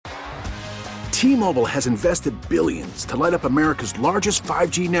T-Mobile has invested billions to light up America's largest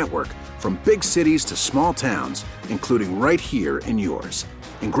 5G network, from big cities to small towns, including right here in yours.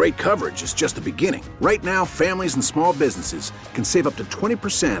 And great coverage is just the beginning. Right now, families and small businesses can save up to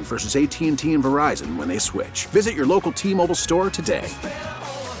 20% versus AT&T and Verizon when they switch. Visit your local T-Mobile store today.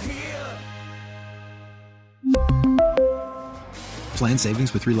 Plan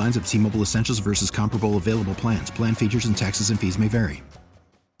savings with 3 lines of T-Mobile Essentials versus comparable available plans. Plan features and taxes and fees may vary.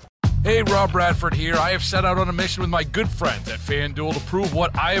 Hey, Rob Bradford here. I have set out on a mission with my good friends at FanDuel to prove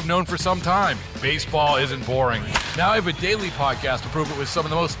what I have known for some time. Baseball isn't boring. Now I have a daily podcast to prove it with some of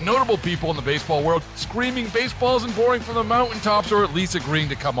the most notable people in the baseball world, screaming baseball isn't boring from the mountaintops, or at least agreeing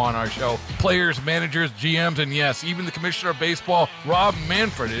to come on our show. Players, managers, GMs, and yes, even the commissioner of baseball, Rob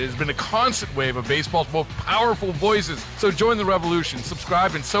Manfred. It has been a constant wave of baseball's most powerful voices. So join the revolution.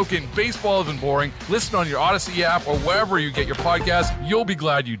 Subscribe and soak in Baseball Isn't Boring. Listen on your Odyssey app or wherever you get your podcast. You'll be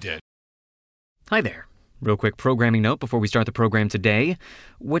glad you did. Hi there. Real quick programming note before we start the program today.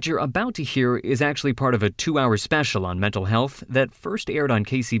 What you're about to hear is actually part of a 2-hour special on mental health that first aired on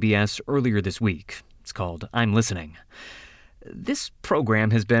KCBS earlier this week. It's called I'm Listening. This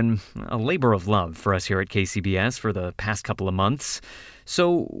program has been a labor of love for us here at KCBS for the past couple of months.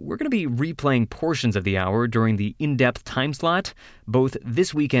 So we're going to be replaying portions of the hour during the in-depth time slot, both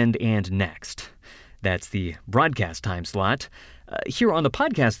this weekend and next. That's the broadcast time slot. Here on the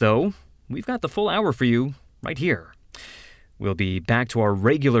podcast, though, we've got the full hour for you right here. We'll be back to our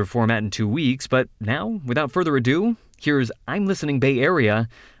regular format in 2 weeks, but now, without further ado, here's I'm Listening Bay Area,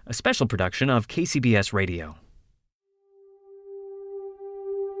 a special production of KCBS Radio.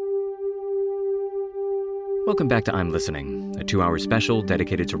 Welcome back to I'm Listening, a 2-hour special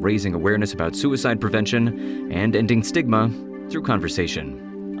dedicated to raising awareness about suicide prevention and ending stigma through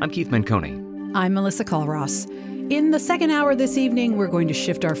conversation. I'm Keith Menconi. I'm Melissa Colross. In the second hour this evening, we're going to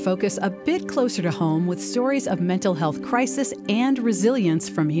shift our focus a bit closer to home with stories of mental health crisis and resilience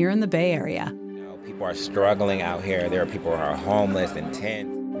from here in the Bay Area. People are struggling out here. There are people who are homeless and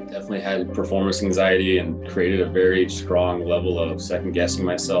tense. I definitely had performance anxiety and created a very strong level of second-guessing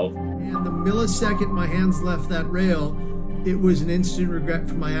myself. And the millisecond my hands left that rail, it was an instant regret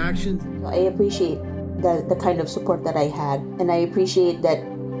for my actions. I appreciate the kind of support that I had, and I appreciate that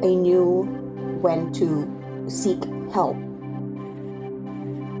I knew when to seek help.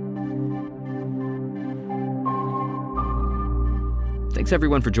 Thanks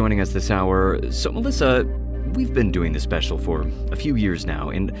everyone for joining us this hour. So Melissa, we've been doing this special for a few years now,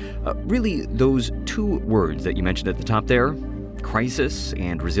 and really those 2 words that you mentioned at the top there, crisis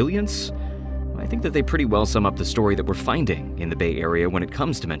and resilience, I think that they pretty well sum up the story that we're finding in the Bay Area when it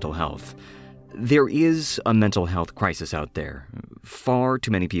comes to mental health. There is a mental health crisis out there. Far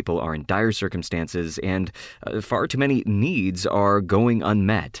too many people are in dire circumstances, and far too many needs are going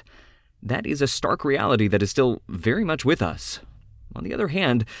unmet. That is a stark reality that is still very much with us. On the other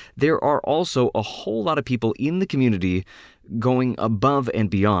hand, there are also a whole lot of people in the community going above and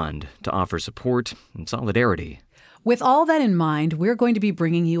beyond to offer support and solidarity. With all that in mind, we're going to be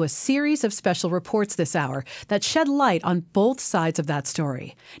bringing you a series of special reports this hour that shed light on both sides of that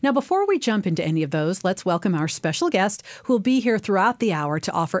story. Now, before we jump into any of those, let's welcome our special guest who will be here throughout the hour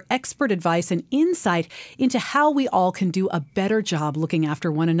to offer expert advice and insight into how we all can do a better job looking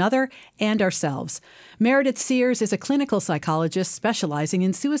after one another and ourselves. Meredith Sears is a clinical psychologist specializing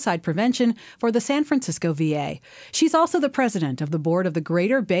in suicide prevention for the San Francisco VA. She's also the president of the board of the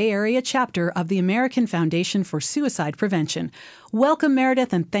Greater Bay Area chapter of the American Foundation for Suicide Prevention. Welcome,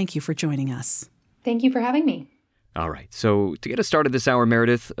 Meredith, and thank you for joining us. Thank you for having me. All right, so to get us started this hour,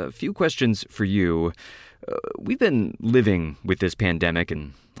 Meredith, a few questions for you. We've been living with this pandemic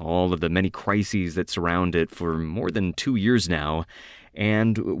and all of the many crises that surround it for more than 2 years now.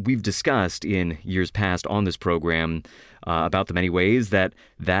 And we've discussed in years past on this program about the many ways that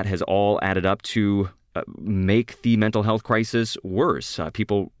has all added up to make the mental health crisis worse.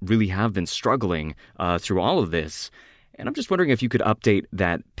 People really have been struggling through all of this. And I'm just wondering if you could update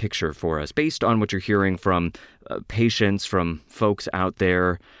that picture for us based on what you're hearing from patients, from folks out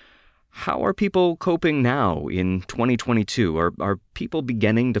there. How are people coping now in 2022? Are people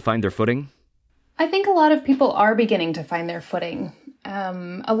beginning to find their footing? I think a lot of people are beginning to find their footing.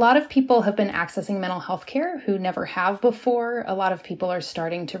 A lot of people have been accessing mental health care who never have before. A lot of people are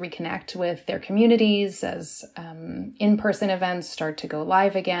starting to reconnect with their communities as in-person events start to go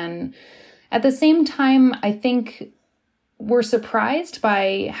live again. At the same time, I think we're surprised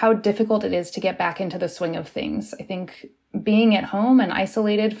by how difficult it is to get back into the swing of things. I think being at home and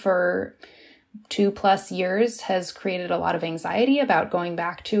isolated for 2+ years has created a lot of anxiety about going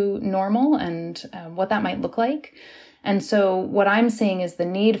back to normal and what that might look like. And so what I'm seeing is the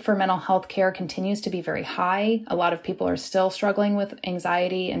need for mental health care continues to be very high. A lot of people are still struggling with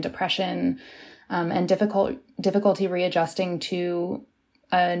anxiety and depression, and difficulty readjusting to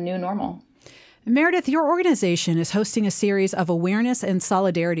a new normal. Meredith, your organization is hosting a series of awareness and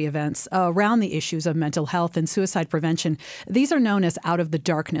solidarity events around the issues of mental health and suicide prevention. These are known as Out of the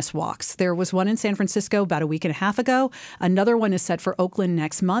Darkness Walks. There was one in San Francisco about a week and a half ago. Another one is set for Oakland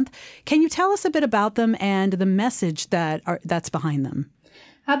next month. Can you tell us a bit about them and the message that's behind them?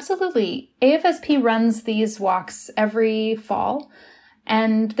 Absolutely. AFSP runs these walks every fall,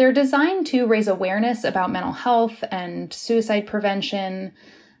 and they're designed to raise awareness about mental health and suicide prevention,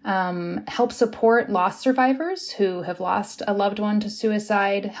 help support loss survivors who have lost a loved one to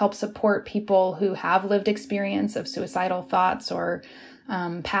suicide, help support people who have lived experience of suicidal thoughts or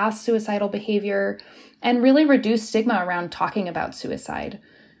past suicidal behavior, and really reduce stigma around talking about suicide.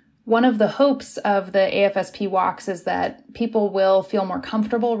 One of the hopes of the AFSP walks is that people will feel more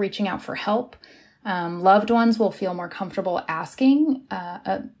comfortable reaching out for help. Loved ones will feel more comfortable asking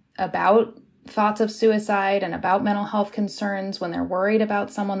about thoughts of suicide and about mental health concerns when they're worried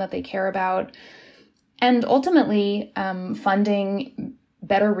about someone that they care about. And ultimately, funding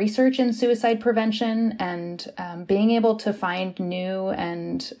better research in suicide prevention and being able to find new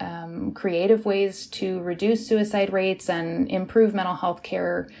and creative ways to reduce suicide rates and improve mental health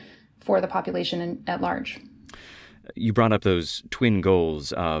care for the population at large. You brought up those twin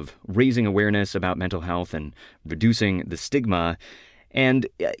goals of raising awareness about mental health and reducing the stigma. And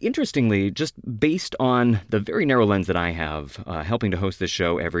interestingly, just based on the very narrow lens that I have, helping to host this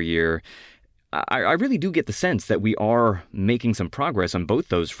show every year, I really do get the sense that we are making some progress on both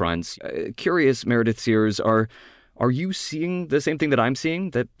those fronts. Curious, Meredith Sears, are you seeing the same thing that I'm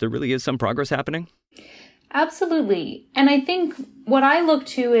seeing, that there really is some progress happening? Absolutely. And I think what I look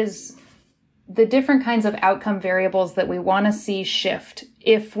to is the different kinds of outcome variables that we want to see shift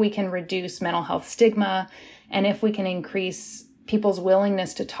if we can reduce mental health stigma and if we can increase people's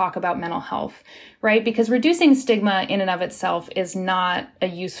willingness to talk about mental health, right? Because reducing stigma in and of itself is not a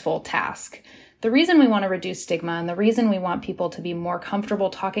useful task. The reason we want to reduce stigma and the reason we want people to be more comfortable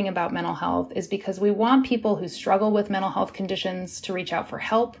talking about mental health is because we want people who struggle with mental health conditions to reach out for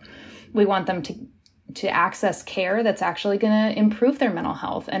help. We want them to access care that's actually going to improve their mental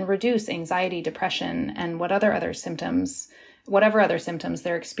health and reduce anxiety, depression, and whatever other symptoms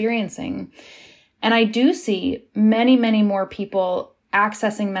they're experiencing. And I do see many, many more people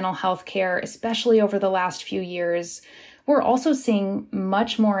accessing mental health care, especially over the last few years. We're also seeing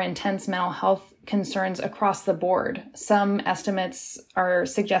much more intense mental health concerns across the board. Some estimates are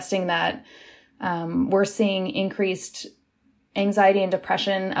suggesting that we're seeing increased anxiety and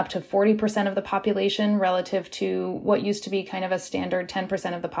depression up to 40% of the population relative to what used to be kind of a standard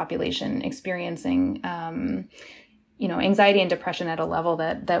 10% of the population experiencing anxiety and depression at a level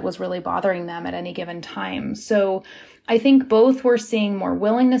that was really bothering them at any given time. So I think both we're seeing more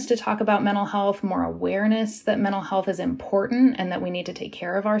willingness to talk about mental health, more awareness that mental health is important and that we need to take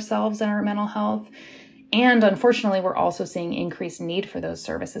care of ourselves and our mental health. And unfortunately, we're also seeing increased need for those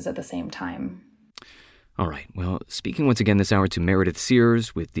services at the same time. All right. Well, speaking once again this hour to Meredith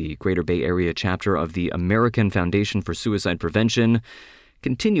Sears with the Greater Bay Area chapter of the American Foundation for Suicide Prevention.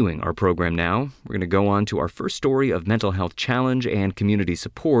 Continuing our program now, we're going to go on to our first story of mental health challenge and community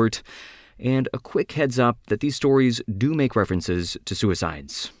support. And a quick heads up that these stories do make references to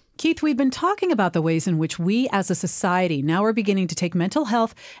suicides. Keith, we've been talking about the ways in which we as a society now are beginning to take mental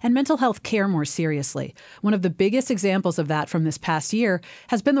health and mental health care more seriously. One of the biggest examples of that from this past year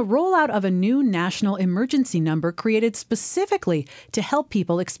has been the rollout of a new national emergency number created specifically to help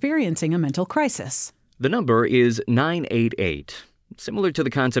people experiencing a mental crisis. The number is 988. Similar to the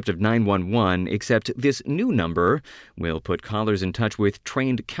concept of 911, except this new number will put callers in touch with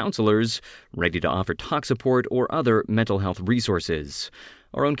trained counselors ready to offer talk support or other mental health resources.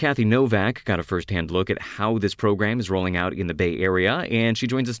 Our own Kathy Novak got a first-hand look at how this program is rolling out in the Bay Area, and she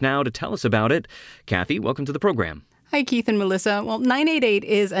joins us now to tell us about it. Kathy, welcome to the program. Hi, Keith and Melissa. Well, 988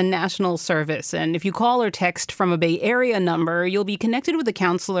 is a national service, and if you call or text from a Bay Area number, you'll be connected with a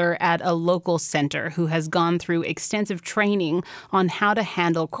counselor at a local center who has gone through extensive training on how to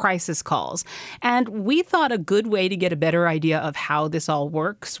handle crisis calls. And we thought a good way to get a better idea of how this all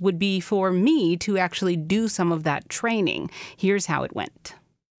works would be for me to actually do some of that training. Here's how it went.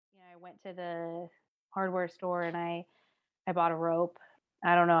 I went to the hardware store and I bought a rope.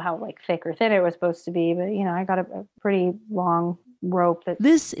 I don't know how thick or thin it was supposed to be, but I got a pretty long rope that's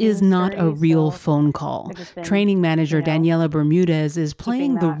This is not a real phone call. Training manager Daniela Bermudez is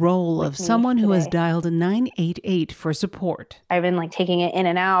playing the role of someone who has dialed 988 for support. I've been taking it in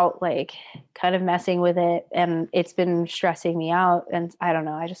and out, kind of messing with it, and it's been stressing me out. And I don't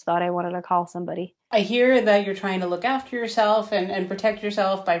know, I just thought I wanted to call somebody. I hear that you're trying to look after yourself and protect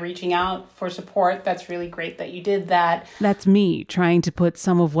yourself by reaching out for support. That's really great that you did that. That's me trying to put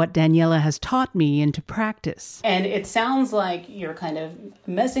some of what Daniela has taught me into practice. And it sounds like you're kind of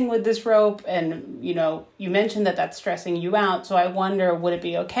messing with this rope and, you mentioned that that's stressing you out. So I wonder, would it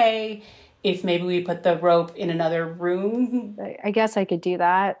be okay if maybe we put the rope in another room? I guess I could do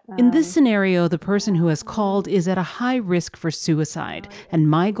that. In this scenario, the person who has called is at a high risk for suicide, and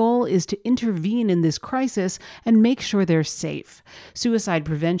my goal is to intervene in this crisis and make sure they're safe. Suicide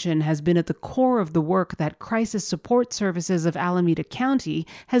prevention has been at the core of the work that Crisis Support Services of Alameda County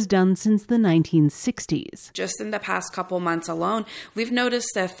has done since the 1960s. Just in the past couple months alone, we've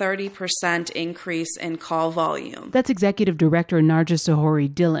noticed a 30% increase in call volume. That's Executive Director Narja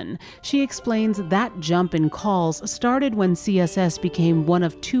Sahori Dillon. She explains that jump in calls started when CSS became one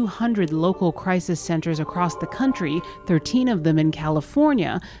of 200 local crisis centers across the country, 13 of them in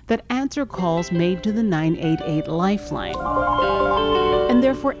California, that answer calls made to the 988 lifeline. And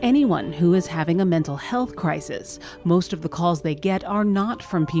they're for anyone who is having a mental health crisis. Most of the calls they get are not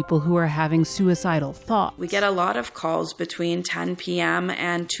from people who are having suicidal thoughts. We get a lot of calls between 10 p.m.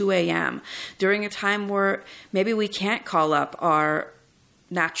 and 2 a.m. during a time where maybe we can't call up our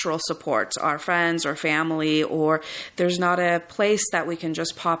natural supports, our friends or family, or there's not a place that we can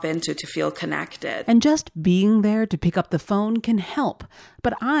just pop into to feel connected. And just being there to pick up the phone can help.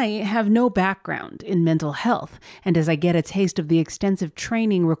 But I have no background in mental health, and as I get a taste of the extensive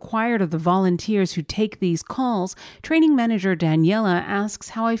training required of the volunteers who take these calls, training manager Daniela asks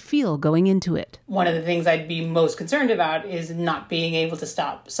how I feel going into it. One of the things I'd be most concerned about is not being able to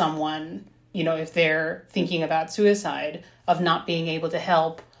stop someone, if they're thinking about suicide, of not being able to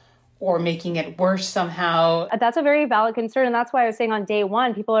help or making it worse somehow. That's a very valid concern. And that's why I was saying on day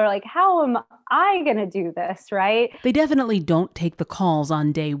one, people are like, how am I going to do this, right? They definitely don't take the calls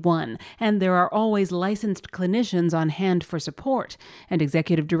on day one. And there are always licensed clinicians on hand for support. And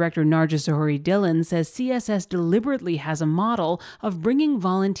Executive Director Narja Sahori Dillon says CSS deliberately has a model of bringing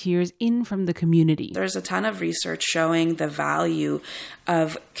volunteers in from the community. There's a ton of research showing the value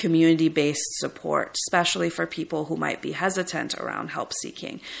of community-based support, especially for people who might be hesitant around help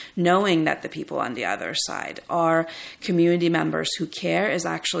seeking. Knowing that the people on the other side are community members who care is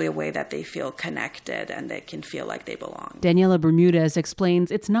actually a way that they feel connected and they can feel like they belong. Daniela Bermudez explains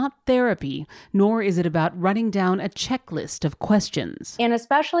it's not therapy, nor is it about running down a checklist of questions. And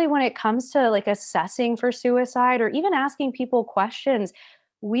especially when it comes to assessing for suicide or even asking people questions,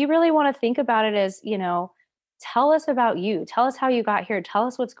 we really want to think about it as, tell us about you. Tell us how you got here. Tell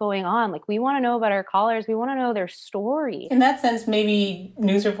us what's going on. We want to know about our callers. We want to know their story. In that sense, maybe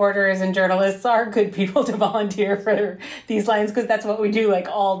news reporters and journalists are good people to volunteer for these lines because that's what we do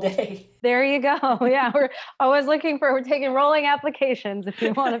all day. There you go. Yeah, we're always we're taking rolling applications if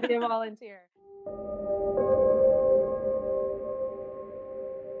you want to be a volunteer.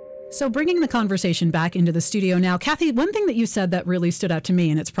 So bringing the conversation back into the studio now, Kathy, one thing that you said that really stood out to me,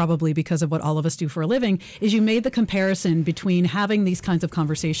 and it's probably because of what all of us do for a living, is you made the comparison between having these kinds of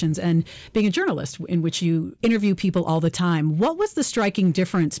conversations and being a journalist in which you interview people all the time. What was the striking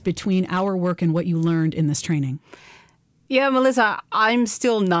difference between our work and what you learned in this training? Yeah, Melissa, I'm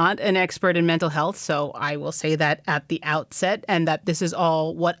still not an expert in mental health, so I will say that at the outset, and that this is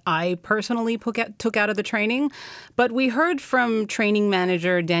all what I personally took out of the training. But we heard from training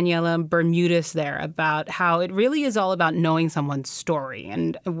manager Daniela Bermudez there about how it really is all about knowing someone's story.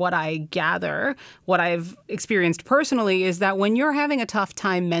 And what I gather, what I've experienced personally, is that when you're having a tough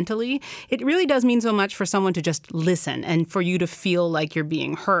time mentally, it really does mean so much for someone to just listen and for you to feel like you're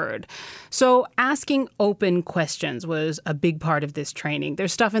being heard. So asking open questions was a big part of this training.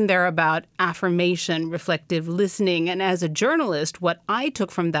 There's stuff in there about affirmation, reflective listening. And as a journalist, what I took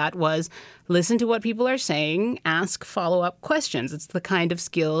from that was listen to what people are saying, ask follow-up questions. It's the kind of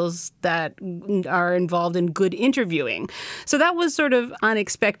skills that are involved in good interviewing. So that was sort of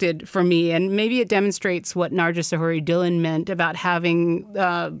unexpected for me. And maybe it demonstrates what Narja Sahori Dillon meant about having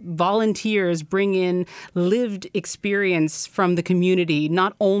volunteers bring in lived experience from the community,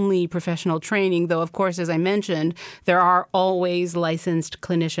 not only professional training, though, of course, as I mentioned, there are always licensed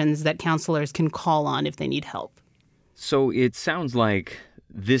clinicians that counselors can call on if they need help. So it sounds like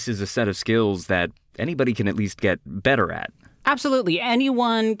this is a set of skills that anybody can at least get better at. Absolutely.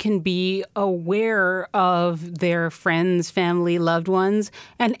 Anyone can be aware of their friends, family, loved ones,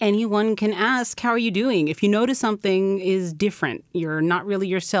 and anyone can ask, how are you doing? If you notice something is different, you're not really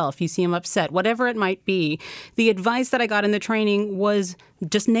yourself, you seem upset, whatever it might be. The advice that I got in the training was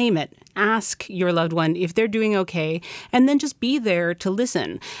just name it. Ask your loved one if they're doing okay, and then just be there to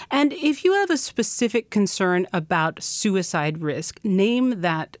listen. And if you have a specific concern about suicide risk, name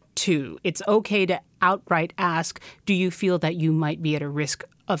that too. It's okay to outright ask, do you feel that you might be at a risk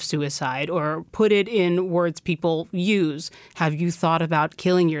of suicide? Or put it in words people use. Have you thought about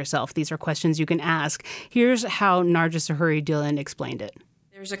killing yourself? These are questions you can ask. Here's how Narges Ahuri Dhillon explained it.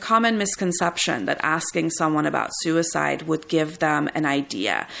 There's a common misconception that asking someone about suicide would give them an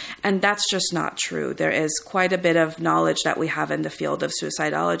idea, and that's just not true. There is quite a bit of knowledge that we have in the field of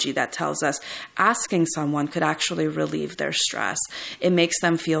suicidology that tells us asking someone could actually relieve their stress. It makes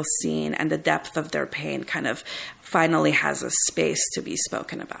them feel seen, and the depth of their pain kind of finally has a space to be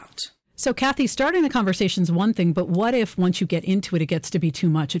spoken about. So, Kathy, starting the conversation is one thing, but what if once you get into it, it gets to be too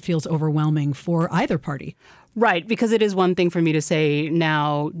much? It feels overwhelming for either party. Right, because it is one thing for me to say,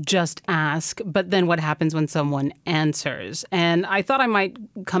 now just ask, but then what happens when someone answers? And I thought I might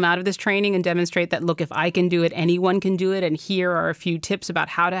come out of this training and demonstrate that, look, if I can do it, anyone can do it. And here are a few tips about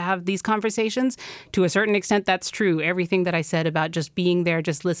how to have these conversations. To a certain extent, that's true. Everything that I said about just being there,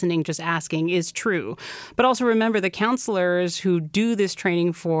 just listening, just asking is true. But also remember, the counselors who do this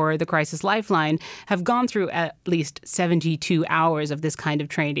training for the Crisis Lifeline have gone through at least 72 hours of this kind of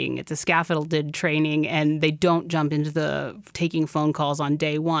training. It's a scaffolded training, and they don't jump into the taking phone calls on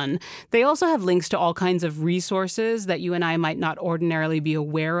day one. They also have links to all kinds of resources that you and I might not ordinarily be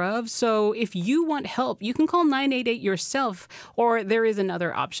aware of. So if you want help, you can call 988 yourself, or there is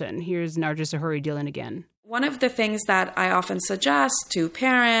another option. Here's Narges Ahuri Dhillon again. One of the things that I often suggest to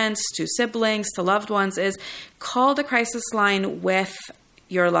parents, to siblings, to loved ones is call the crisis line with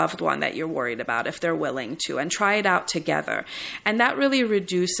your loved one that you're worried about, if they're willing to, and try it out together. And that really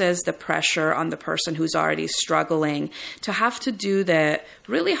reduces the pressure on the person who's already struggling to have to do the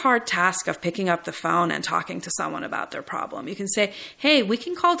really hard task of picking up the phone and talking to someone about their problem. You can say, hey, we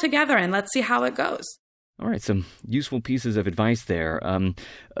can call together and let's see how it goes. All right, some useful pieces of advice there.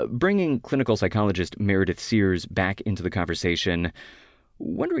 Bringing clinical psychologist Meredith Sears back into the conversation,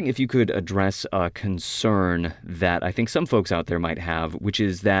 wondering if you could address a concern that I think some folks out there might have, which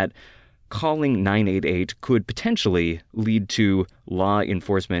is that calling 988 could potentially lead to law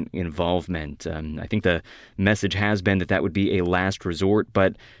enforcement involvement. I think the message has been that that would be a last resort,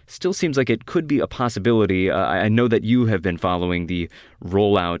 but still seems like it could be a possibility. I know that you have been following the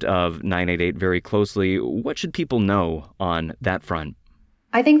rollout of 988 very closely. What should people know on that front?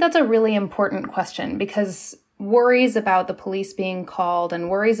 I think that's a really important question, because worries about the police being called and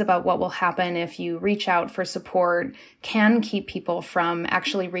worries about what will happen if you reach out for support can keep people from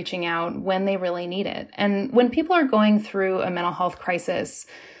actually reaching out when they really need it. And when people are going through a mental health crisis,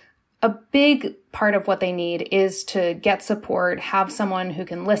 a big part of what they need is to get support, have someone who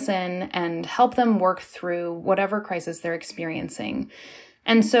can listen and help them work through whatever crisis they're experiencing.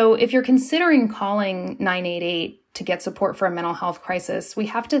 And so if you're considering calling 988 to get support for a mental health crisis, we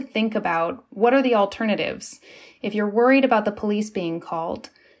have to think about what are the alternatives. If you're worried about the police being called,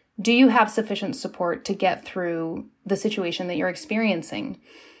 do you have sufficient support to get through the situation that you're experiencing?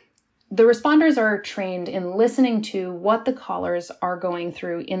 The responders are trained in listening to what the callers are going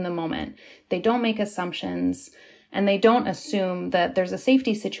through in the moment. They don't make assumptions, and they don't assume that there's a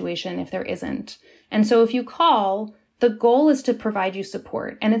safety situation if there isn't. And so if you call, the goal is to provide you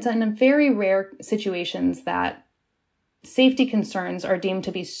support. And it's in very rare situations that safety concerns are deemed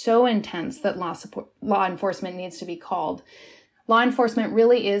to be so intense that law enforcement needs to be called. Law enforcement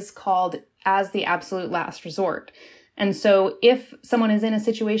really is called as the absolute last resort. And so if someone is in a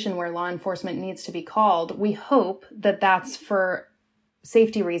situation where law enforcement needs to be called, we hope that that's for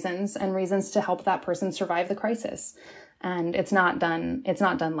safety reasons and reasons to help that person survive the crisis. And it's not done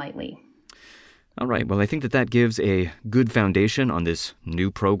lightly. All right. Well, I think that gives a good foundation on this new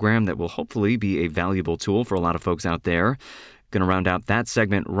program that will hopefully be a valuable tool for a lot of folks out there. Going to round out that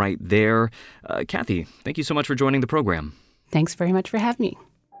segment right there. Kathy, thank you so much for joining the program. Thanks very much for having me.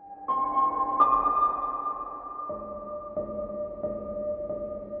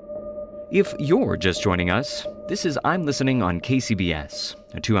 If you're just joining us, this is I'm Listening on KCBS,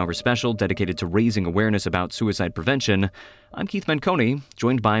 a 2-hour special dedicated to raising awareness about suicide prevention. I'm Keith Menconi,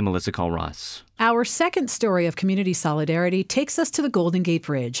 joined by Melissa Call-Ross. Our second story of community solidarity takes us to the Golden Gate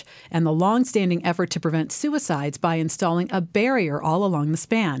Bridge and the long-standing effort to prevent suicides by installing a barrier all along the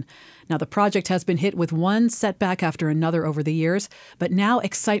span. Now, the project has been hit with one setback after another over the years, but now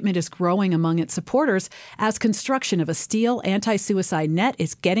excitement is growing among its supporters as construction of a steel anti-suicide net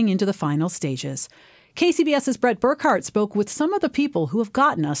is getting into the final stages. KCBS's Brett Burkhart spoke with some of the people who have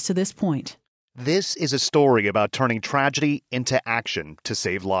gotten us to this point. This is a story about turning tragedy into action to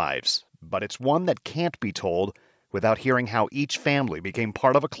save lives, but it's one that can't be told without hearing how each family became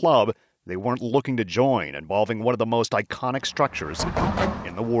part of a club they weren't looking to join, involving one of the most iconic structures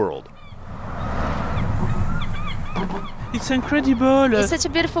in the world. It's incredible. It's such a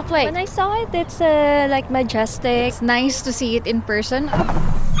beautiful place. When I saw it, it's like majestic. It's nice to see it in person.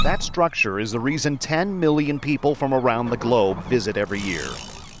 That structure is the reason 10 million people from around the globe visit every year.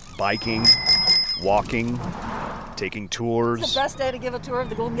 Biking, walking, taking tours. It's the best day to give a tour of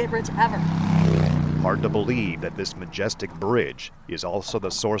the Golden Gate Bridge ever. Hard to believe that this majestic bridge is also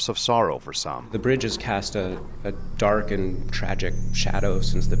the source of sorrow for some. The bridge has cast a dark and tragic shadow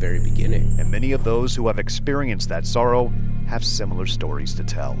since the very beginning. And many of those who have experienced that sorrow have similar stories to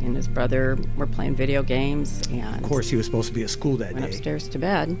tell. And his brother were playing video games, and of course he was supposed to be at school that went day. Upstairs to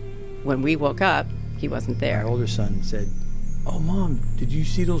bed. When we woke up, he wasn't there. My older son said, "Oh, Mom, did you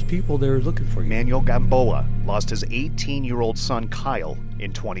see those people? They were looking for you." Manuel Gamboa lost his 18-year-old son, Kyle,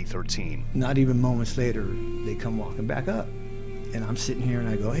 in 2013. Not even moments later, they come walking back up. And I'm sitting here and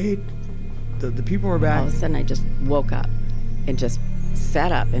I go, "Hey, the people are back." All of a sudden, I just woke up and just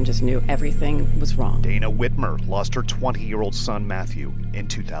sat up and just knew everything was wrong. Dana Whitmer lost her 20-year-old son, Matthew, in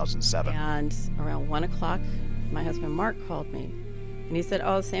 2007. And around 1 o'clock, my husband, Mark, called me. And he said,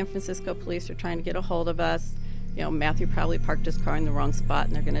 "Oh, San Francisco police are trying to get a hold of us. You know, Matthew probably parked his car in the wrong spot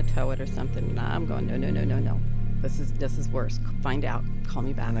and they're going to tow it or something." And I'm going, no. This is worse. Find out. Call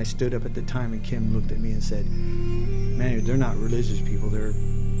me back. And I stood up at the time and Kim looked at me and said, "Man, they're not religious people. They're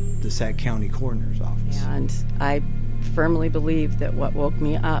the Sac County Coroner's Office." And I firmly believe that what woke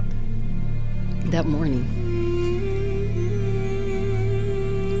me up that morning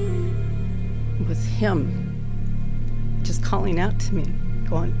was him just calling out to me,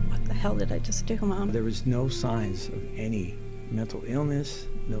 going, "What the hell did I just do, Mom?" There was no signs of any mental illness,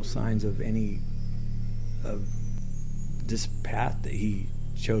 no signs of any of this path that he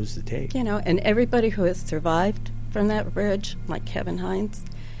chose to take. You know, and everybody who has survived from that bridge, like Kevin Hines,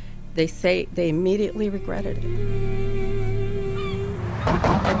 they say they immediately regretted it.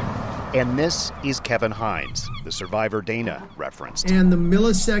 And this is Kevin Hines, the survivor Dana referenced. And the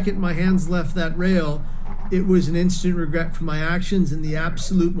millisecond my hands left that rail, it was an instant regret for my actions and the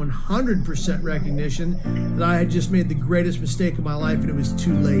absolute 100% recognition that I had just made the greatest mistake of my life and it was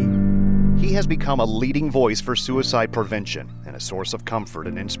too late. He has become a leading voice for suicide prevention and a source of comfort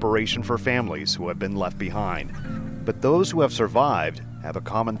and inspiration for families who have been left behind. But those who have survived have a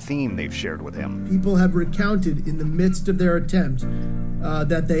common theme they've shared with him. People have recounted in the midst of their attempt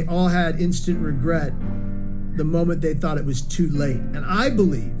that they all had instant regret the moment they thought it was too late. And I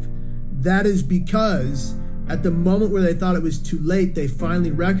believe that is because at the moment where they thought it was too late, they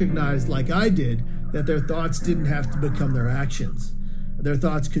finally recognized, like I did, that their thoughts didn't have to become their actions. Their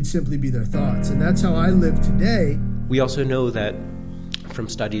thoughts could simply be their thoughts. And that's how I live today. We also know that from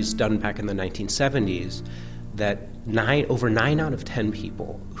studies done back in the 1970s that over 9 out of 10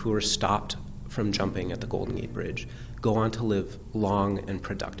 people who are stopped from jumping at the Golden Gate Bridge go on to live long and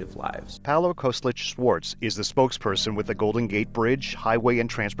productive lives. Paolo Koslich-Schwartz is the spokesperson with the Golden Gate Bridge Highway and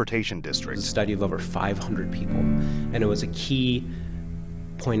Transportation District. It's a study of over 500 people, and it was a key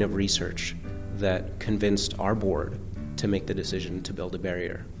point of research that convinced our board to make the decision to build a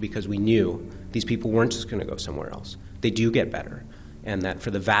barrier, because we knew these people weren't just going to go somewhere else. They do get better, and that for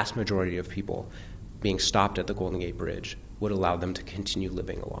the vast majority of people, being stopped at the Golden Gate Bridge would allow them to continue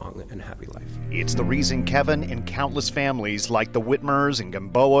living a long and happy life. It's the reason Kevin and countless families like the Whitmers and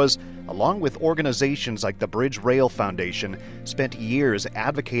Gamboas, along with organizations like the Bridge Rail Foundation, spent years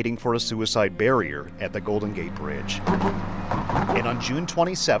advocating for a suicide barrier at the Golden Gate Bridge. And on June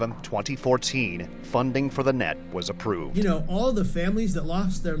 27, 2014, funding for the net was approved. You know, all the families that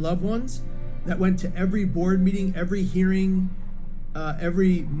lost their loved ones, that went to every board meeting, every hearing,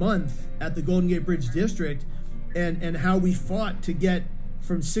 every month at the Golden Gate Bridge District, and how we fought to get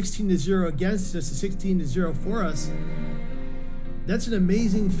from 16-0 against us to 16-0 for us. That's an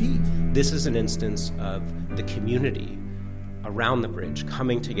amazing feat. This is an instance of the community around the bridge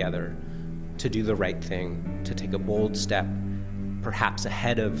coming together to do the right thing, to take a bold step, perhaps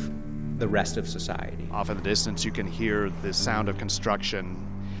ahead of the rest of society. Off in the distance, you can hear the sound of construction.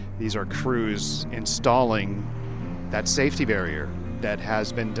 These are crews installing that safety barrier that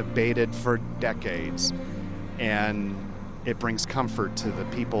has been debated for decades. And it brings comfort to the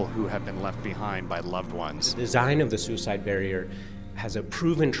people who have been left behind by loved ones. The design of the suicide barrier has a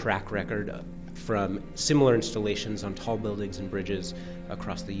proven track record from similar installations on tall buildings and bridges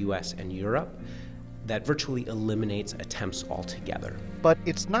across the US and Europe that virtually eliminates attempts altogether. But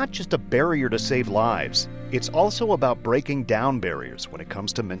it's not just a barrier to save lives. It's also about breaking down barriers when it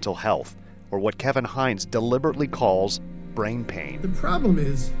comes to mental health, or what Kevin Hines deliberately calls brain pain. The problem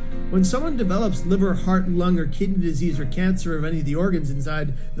is, when someone develops liver, heart, lung, or kidney disease or cancer of any of the organs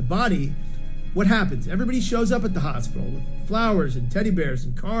inside the body, what happens? Everybody shows up at the hospital with flowers and teddy bears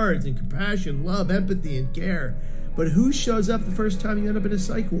and cards and compassion, love, empathy, and care. But who shows up the first time you end up in a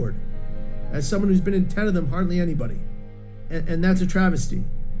psych ward? As someone who's been in 10 of them, hardly anybody. And that's a travesty.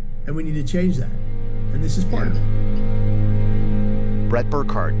 And we need to change that. And this is part of it. Brett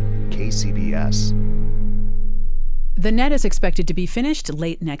Burkhardt, KCBS. The net is expected to be finished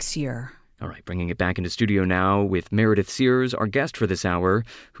late next year. All right, bringing it back into studio now with Meredith Sears, our guest for this hour,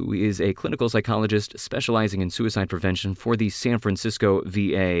 who is a clinical psychologist specializing in suicide prevention for the San Francisco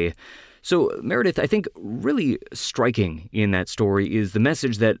VA. So, Meredith, I think really striking in that story is the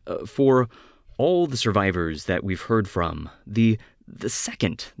message that for all the survivors that we've heard from, the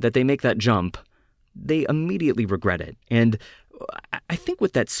second that they make that jump, they immediately regret it. And I think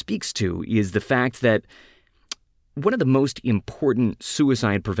what that speaks to is the fact that one of the most important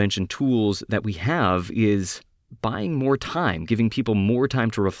suicide prevention tools that we have is buying more time, giving people more time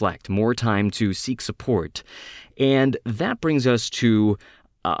to reflect, more time to seek support. And that brings us to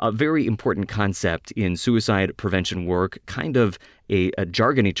a very important concept in suicide prevention work, kind of a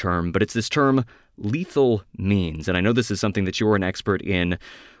jargony term, but it's this term lethal means. And I know this is something that you're an expert in.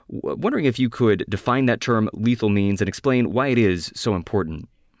 Wondering if you could define that term lethal means and explain why it is so important.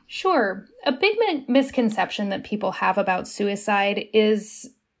 Sure. A big misconception that people have about suicide is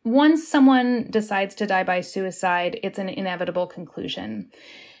once someone decides to die by suicide, it's an inevitable conclusion.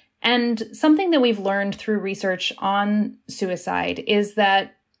 And something that we've learned through research on suicide is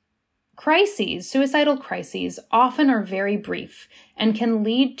that suicidal crises, often are very brief and can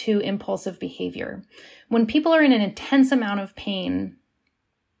lead to impulsive behavior. When people are in an intense amount of pain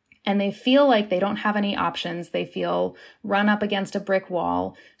and they feel like they don't have any options, they feel run up against a brick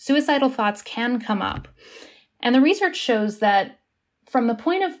wall, suicidal thoughts can come up. And the research shows that from the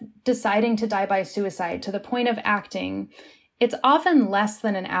point of deciding to die by suicide to the point of acting, it's often less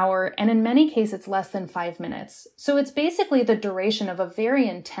than an hour, and in many cases, it's less than 5 minutes. So it's basically the duration of a very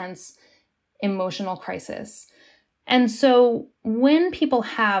intense emotional crisis. And so when people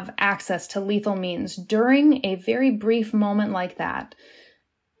have access to lethal means during a very brief moment like that,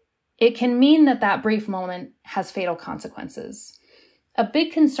 it can mean that that brief moment has fatal consequences. A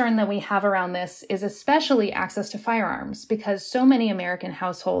big concern that we have around this is especially access to firearms, because so many American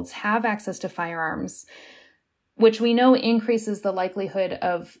households have access to firearms, which we know increases the likelihood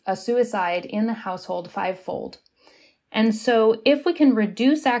of a suicide in the household 5-fold. And so if we can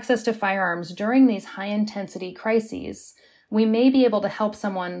reduce access to firearms during these high-intensity crises, we may be able to help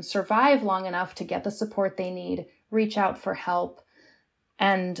someone survive long enough to get the support they need, reach out for help,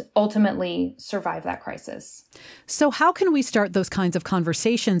 and ultimately survive that crisis. So how can we start those kinds of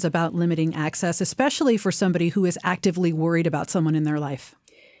conversations about limiting access, especially for somebody who is actively worried about someone in their life?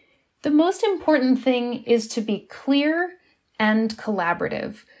 The most important thing is to be clear and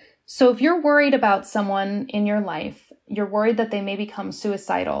collaborative. So if you're worried about someone in your life, you're worried that they may become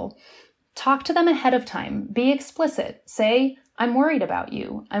suicidal, talk to them ahead of time. Be explicit. Say, I'm worried about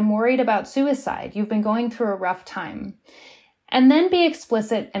you. I'm worried about suicide. You've been going through a rough time. And then be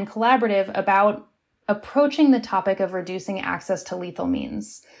explicit and collaborative about approaching the topic of reducing access to lethal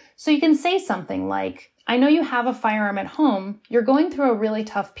means. So you can say something like, I know you have a firearm at home. You're going through a really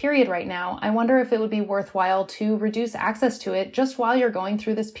tough period right now. I wonder if it would be worthwhile to reduce access to it just while you're going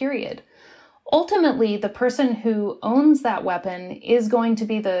through this period. Ultimately, the person who owns that weapon is going to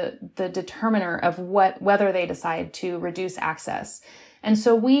be the determiner of whether they decide to reduce access. And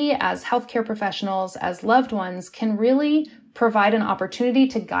so we, as healthcare professionals, as loved ones, can really provide an opportunity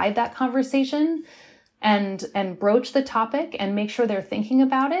to guide that conversation and broach the topic and make sure they're thinking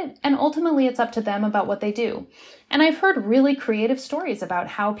about it. And ultimately, it's up to them about what they do. And I've heard really creative stories about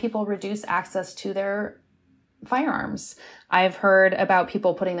how people reduce access to their firearms. I've heard about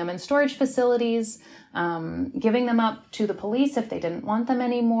people putting them in storage facilities, giving them up to the police if they didn't want them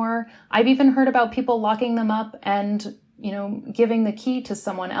anymore. I've even heard about people locking them up and giving the key to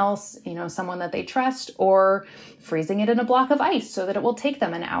someone else, someone that they trust, or freezing it in a block of ice so that it will take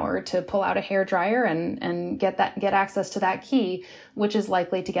them an hour to pull out a hairdryer and get access to that key, which is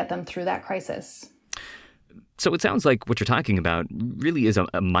likely to get them through that crisis. So it sounds like what you're talking about really is a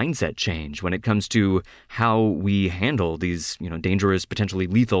mindset change when it comes to how we handle these, dangerous, potentially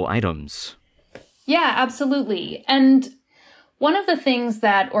lethal items. Yeah, absolutely. And One of the things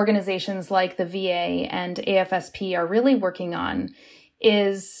that organizations like the VA and AFSP are really working on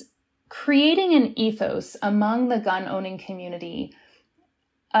is creating an ethos among the gun-owning community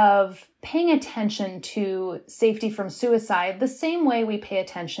of paying attention to safety from suicide the same way we pay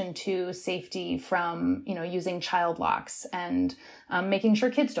attention to safety from, using child locks and making sure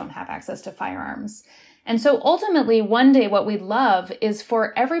kids don't have access to firearms. And so ultimately, one day what we'd love is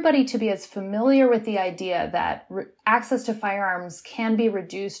for everybody to be as familiar with the idea that access to firearms can be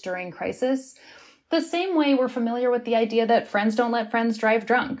reduced during crisis, the same way we're familiar with the idea that friends don't let friends drive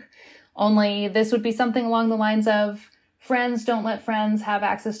drunk. Only this would be something along the lines of, friends don't let friends have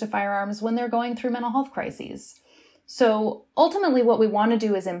access to firearms when they're going through mental health crises. So ultimately what we want to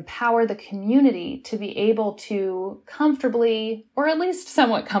do is empower the community to be able to comfortably, or at least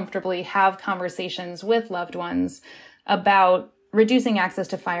somewhat comfortably, have conversations with loved ones about reducing access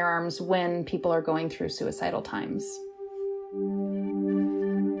to firearms when people are going through suicidal times.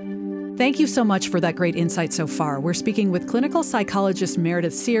 Thank you so much for that great insight so far. We're speaking with clinical psychologist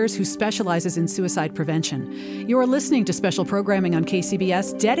Meredith Sears, who specializes in suicide prevention. You are listening to special programming on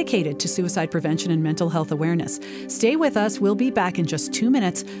KCBS dedicated to suicide prevention and mental health awareness. Stay with us. We'll be back in just 2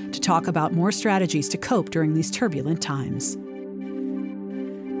 minutes to talk about more strategies to cope during these turbulent times.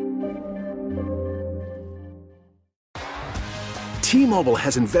 T-Mobile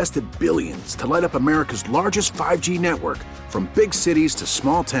has invested billions to light up America's largest 5G network, from big cities to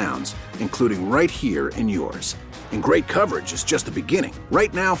small towns, including right here in yours. And great coverage is just the beginning.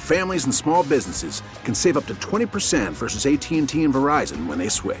 Right now, families and small businesses can save up to 20% versus AT&T and Verizon when they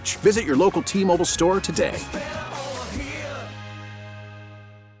switch. Visit your local T-Mobile store today.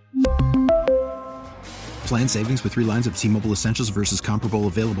 Plan savings with 3 lines of T-Mobile Essentials versus comparable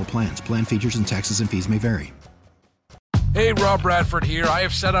available plans. Plan features and taxes and fees may vary. Hey, Rob Bradford here. I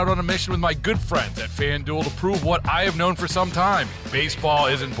have set out on a mission with my good friends at FanDuel to prove what I have known for some time. Baseball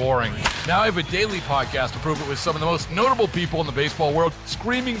isn't boring. Now I have a daily podcast to prove it with some of the most notable people in the baseball world,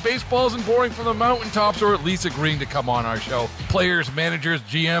 screaming baseball isn't boring from the mountaintops, or at least agreeing to come on our show. Players, managers,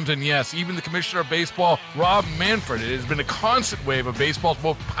 GMs, and yes, even the commissioner of baseball, Rob Manfred. It has been a constant wave of baseball's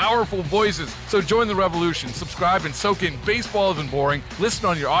most powerful voices. So join the revolution. Subscribe and soak in Baseball Isn't Boring. Listen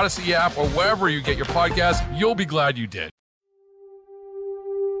on your Odyssey app or wherever you get your podcasts. You'll be glad you did.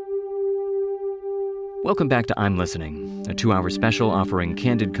 Welcome back to I'm Listening, a 2-hour special offering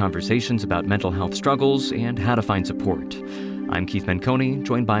candid conversations about mental health struggles and how to find support. I'm Keith Menconi,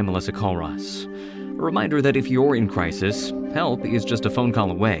 joined by Melissa Colross. A reminder that if you're in crisis, help is just a phone call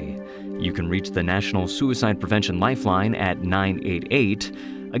away. You can reach the National Suicide Prevention Lifeline at 988.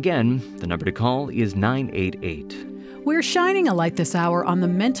 Again, the number to call is 988. We're shining a light this hour on the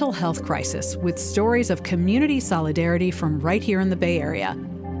mental health crisis with stories of community solidarity from right here in the Bay Area.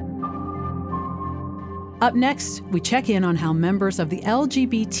 Up next, we check in on how members of the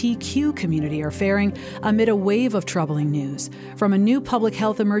LGBTQ community are faring amid a wave of troubling news, from a new public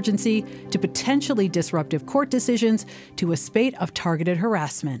health emergency to potentially disruptive court decisions to a spate of targeted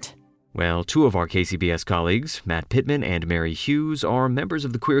harassment. Well, 2 of our KCBS colleagues, Matt Pittman and Mary Hughes, are members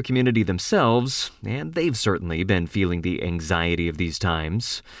of the queer community themselves, and they've certainly been feeling the anxiety of these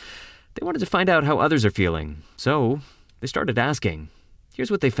times. They wanted to find out how others are feeling, so they started asking. Here's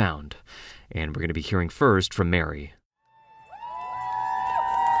what they found. And we're going to be hearing first from Mary.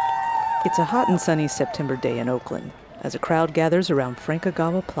 It's a hot and sunny September day in Oakland as a crowd gathers around Frank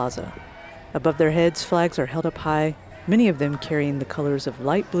Ogawa Plaza. Above their heads, flags are held up high, many of them carrying the colors of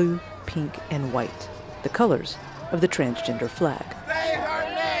light blue, pink, and white, the colors of the transgender flag. Say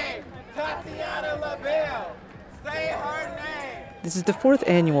her name! Tatiana LaBelle! Say her name! This is the 4th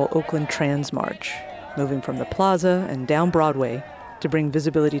annual Oakland Trans March, moving from the plaza and down Broadway to bring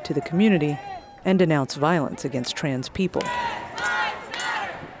visibility to the community and denounce violence against trans people.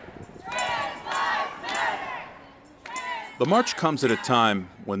 The march comes at a time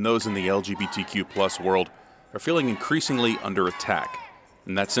when those in the LGBTQ+ world are feeling increasingly under attack,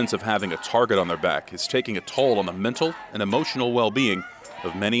 and that sense of having a target on their back is taking a toll on the mental and emotional well-being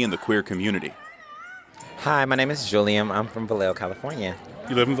of many in the queer community. Hi, my name is Julian. I'm from Vallejo, California.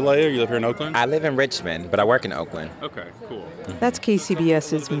 You live in Vallejo or you live here in Oakland? I live in Richmond, but I work in Oakland. Okay, cool. That's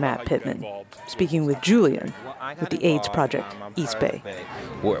KCBS's Matt Pittman, speaking with Julian with the AIDS Project, East Bay.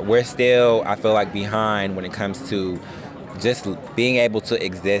 We're still, I feel like, behind when it comes to just being able to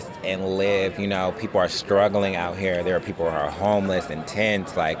exist and live. You know, people are struggling out here. There are people who are homeless in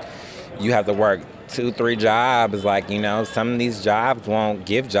tents. Like, you have to work 2-3 jobs. Like, you know, some of these jobs won't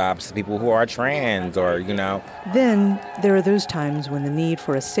give jobs to people who are trans or, you know. Then there are those times when the need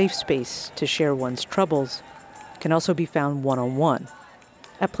for a safe space to share one's troubles can also be found one-on-one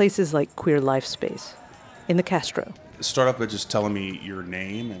at places like Queer Life Space in the Castro. start off by just telling me your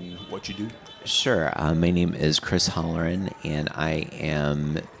name and what you do? Sure. My name is Chris Holleran, and I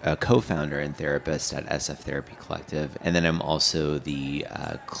am a co-founder and therapist at SF Therapy Collective. And then I'm also the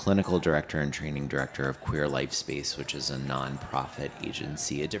clinical director and training director of Queer Life Space, which is a nonprofit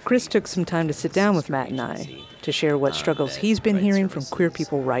agency. Chris took some time to sit down with Matt and I to share what struggles he's been hearing from queer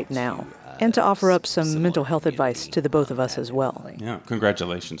people right now, and to offer up some mental health advice to the both of us as well. Yeah,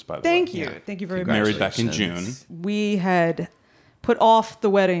 congratulations, by the way. Thank you. Thank you very much. Married back in June. We had put off the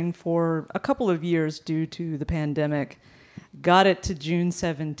wedding for a couple of years due to the pandemic, got it to June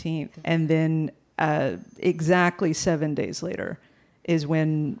 17th, and then exactly 7 days later is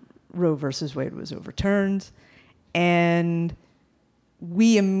when Roe versus Wade was overturned, and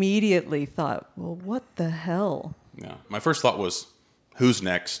we immediately thought, well, what the hell? Yeah, my first thought was, who's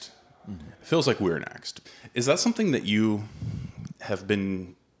next? It feels like we're next. Is that something that you have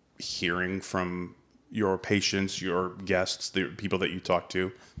been hearing from your patients, your guests, the people that you talk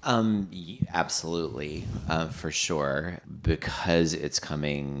to? Absolutely, for sure, because it's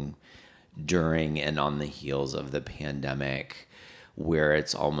coming during and on the heels of the pandemic, where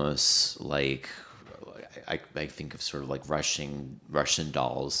it's almost like I think of sort of like Russian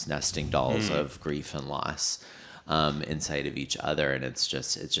dolls, nesting dolls of grief and loss inside of each other, and it's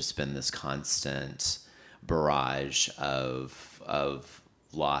just been this constant barrage of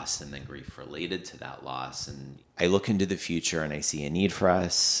loss and then grief related to that loss. And I look into the future and I see a need for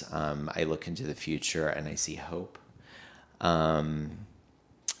us. I look into the future and I see hope. And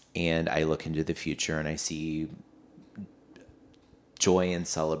I look into the future and I see joy and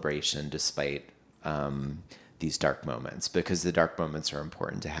celebration despite these dark moments, because the dark moments are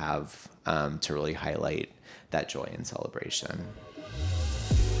important to have to really highlight that joy and celebration.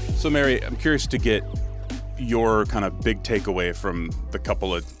 So Mary, I'm curious to get your kind of big takeaway from the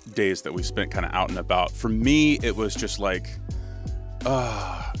couple of days that we spent kind of out and about. For me, it was just like,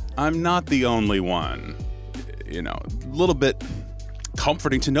 I'm not the only one. You know, a little bit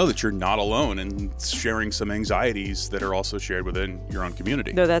comforting to know that you're not alone and sharing some anxieties that are also shared within your own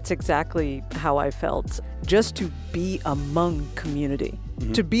community. No, that's exactly how I felt. Just to be among community,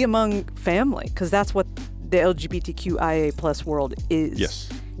 to be among family, because that's what the LGBTQIA plus world is. Yes.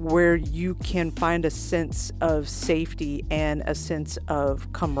 Where you can find a sense of safety and a sense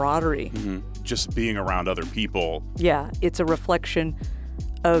of camaraderie. Just being around other people. Yeah, it's a reflection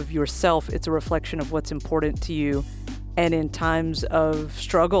of yourself. It's a reflection of what's important to you. And in times of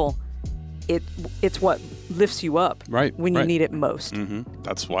struggle, it's what lifts you up when you need it most.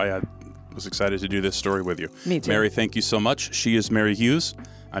 That's why I was excited to do this story with you. Me too. Mary, thank you so much. She is Mary Hughes.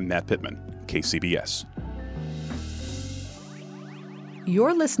 I'm Matt Pittman, KCBS.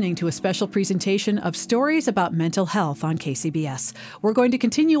 You're listening to a special presentation of Stories About Mental Health on KCBS. We're going to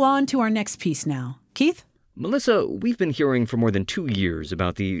continue on to our next piece now. Keith? Melissa, we've been hearing for more than 2 years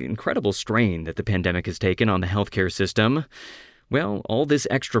about the incredible strain that the pandemic has taken on the healthcare system. Well, all this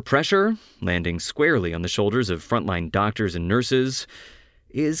extra pressure, landing squarely on the shoulders of frontline doctors and nurses,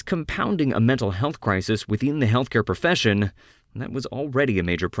 is compounding a mental health crisis within the healthcare profession that was already a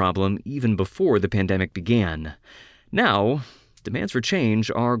major problem even before the pandemic began. Now, demands for change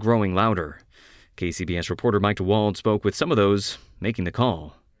are growing louder. KCBS reporter Mike DeWald spoke with some of those making the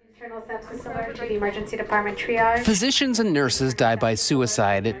call. Internal sepsis alert to the emergency department triage. Physicians and nurses die by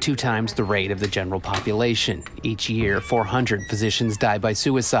suicide at 2 times the rate of the general population. Each year, 400 physicians die by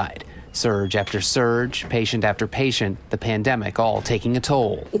suicide. Surge after surge, patient after patient, the pandemic all taking a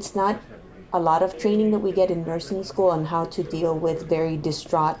toll. It's not a lot of training that we get in nursing school on how to deal with very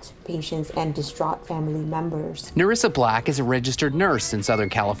distraught patients and distraught family members. Narissa Black is a registered nurse in Southern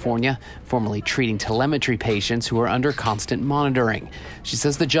California, formerly treating telemetry patients who are under constant monitoring. She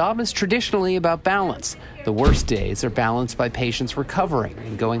says the job is traditionally about balance. The worst days are balanced by patients recovering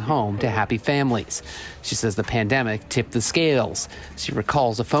and going home to happy families. She says the pandemic tipped the scales. She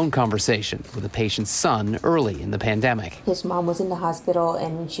recalls a phone conversation with a patient's son early in the pandemic. His mom was in the hospital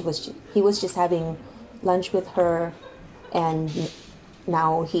and he was just having lunch with her, and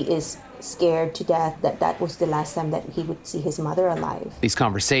now he is scared to death that was the last time that he would see his mother alive. These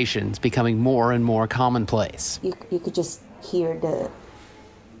conversations becoming more and more commonplace. You could just hear the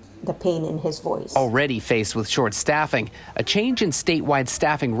pain in his voice. Already faced with short staffing, a change in statewide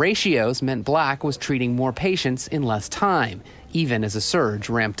staffing ratios meant Black was treating more patients in less time, even as a surge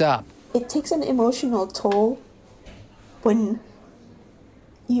ramped up. It takes an emotional toll when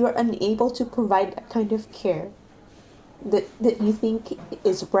you are unable to provide that kind of care that you think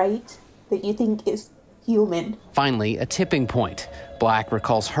is right, that you think is human. Finally, a tipping point. Black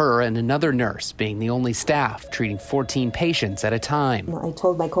recalls her and another nurse being the only staff treating 14 patients at a time. I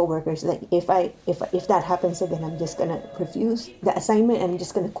told my coworkers that if that happens again, I'm just gonna refuse the assignment and I'm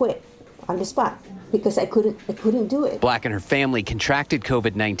just gonna quit on the spot because I couldn't do it. Black and her family contracted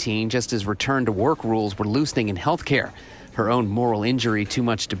COVID-19 just as return to work rules were loosening in healthcare. Her own moral injury too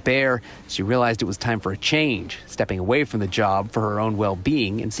much to bear, she realized it was time for a change, stepping away from the job for her own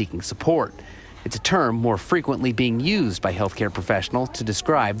well-being and seeking support. It's a term more frequently being used by healthcare professionals to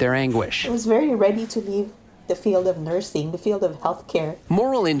describe their anguish. I was very ready to leave the field of nursing, the field of healthcare.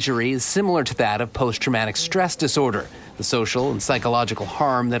 Moral injury is similar to that of post-traumatic stress disorder, the social and psychological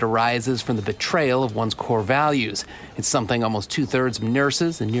harm that arises from the betrayal of one's core values. It's something almost 2/3 of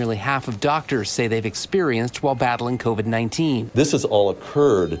nurses and nearly half of doctors say they've experienced while battling COVID-19. This has all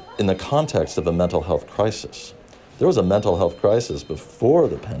occurred in the context of a mental health crisis. There was a mental health crisis before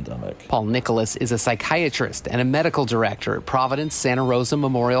the pandemic. Paul Nicholas is a psychiatrist and a medical director at Providence Santa Rosa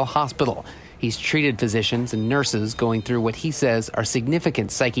Memorial Hospital. He's treated physicians and nurses going through what he says are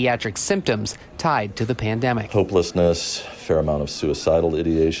significant psychiatric symptoms tied to the pandemic. Hopelessness, fair amount of suicidal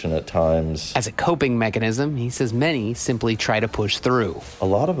ideation at times. As a coping mechanism, he says many simply try to push through. A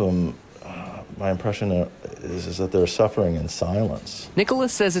lot of them, my impression is that they're suffering in silence.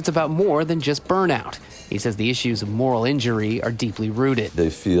 Nicholas says it's about more than just burnout. He says the issues of moral injury are deeply rooted. They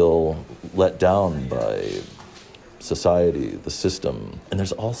feel let down by society, the system, and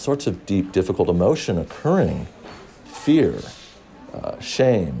there's all sorts of deep, difficult emotion occurring. Fear,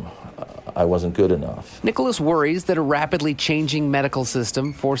 shame, I wasn't good enough. Nicholas worries that a rapidly changing medical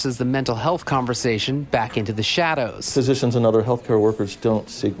system forces the mental health conversation back into the shadows. Physicians and other healthcare workers don't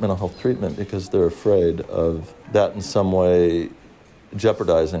seek mental health treatment because they're afraid of that in some way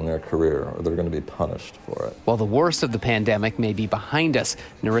jeopardizing their career, or they're going to be punished for it. While the worst of the pandemic may be behind us,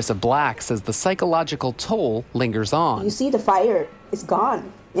 Narissa Black says the psychological toll lingers on. You see the fire is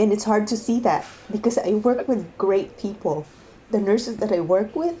gone, and it's hard to see that because I work with great people. The nurses that I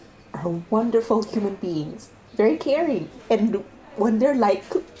work with are wonderful human beings, very caring, and when their light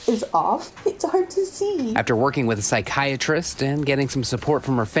is off, it's hard to see. After working with a psychiatrist and getting some support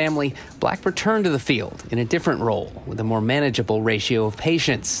from her family, Black returned to the field in a different role with a more manageable ratio of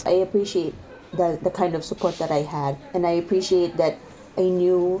patients. I appreciate the kind of support that I had, and I appreciate that I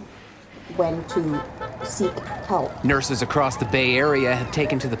knew when to seek help. Nurses across the Bay Area have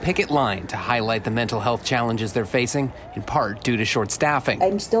taken to the picket line to highlight the mental health challenges they're facing, in part due to short staffing.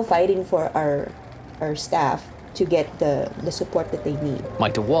 I'm still fighting for our staff to get the support that they need.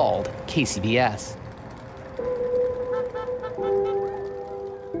 Mike DeWald, KCBS.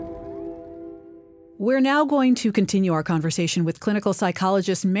 We're now going to continue our conversation with clinical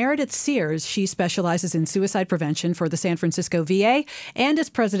psychologist Meredith Sears. She specializes in suicide prevention for the San Francisco VA and is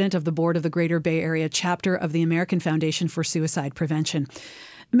president of the board of the Greater Bay Area chapter of the American Foundation for Suicide Prevention.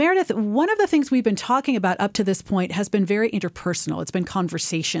 Meredith, one of the things we've been talking about up to this point has been very interpersonal. It's been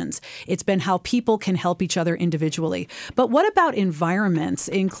conversations. It's been how people can help each other individually. But what about environments,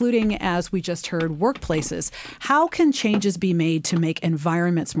 including, as we just heard, workplaces? How can changes be made to make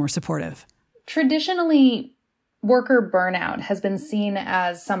environments more supportive? Traditionally, worker burnout has been seen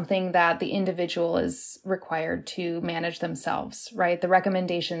as something that the individual is required to manage themselves, right? The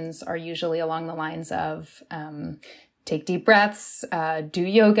recommendations are usually along the lines of take deep breaths, do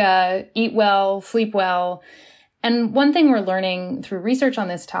yoga, eat well, sleep well. And one thing we're learning through research on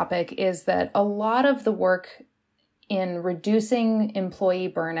this topic is that a lot of the work in reducing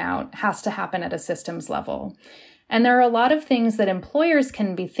employee burnout has to happen at a systems level. And there are a lot of things that employers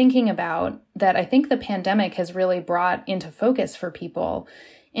can be thinking about that I think the pandemic has really brought into focus for people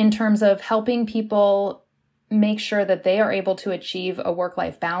in terms of helping people make sure that they are able to achieve a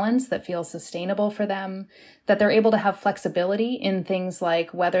work-life balance that feels sustainable for them, that they're able to have flexibility in things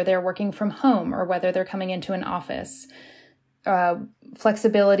like whether they're working from home or whether they're coming into an office,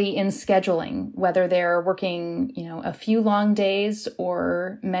 flexibility in scheduling, whether they're working, a few long days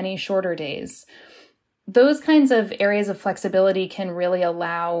or many shorter days. Those kinds of areas of flexibility can really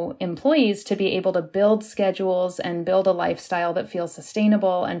allow employees to be able to build schedules and build a lifestyle that feels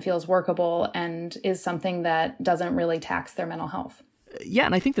sustainable and feels workable and is something that doesn't really tax their mental health. Yeah,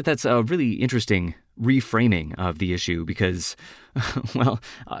 and I think that that's a really interesting reframing of the issue because,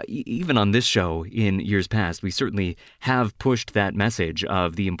 even on this show in years past, we certainly have pushed that message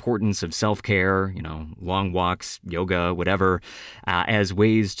of the importance of self-care, long walks, yoga, whatever, as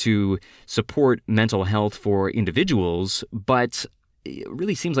ways to support mental health for individuals. But it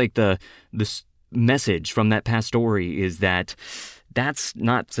really seems like the message from that past story is that that's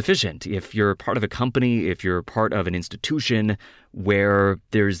not sufficient. If you're part of a company, if you're part of an institution where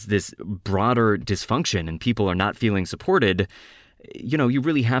there's this broader dysfunction and people are not feeling supported, you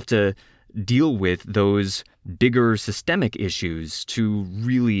really have to deal with those bigger systemic issues to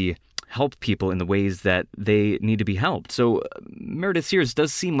really help people in the ways that they need to be helped. So Meredith Sears,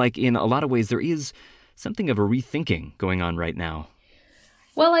 does seem like in a lot of ways there is something of a rethinking going on right now.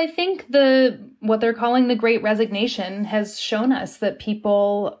 Well, I think what they're calling the Great Resignation has shown us that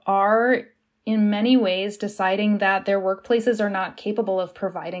people are in many ways deciding that their workplaces are not capable of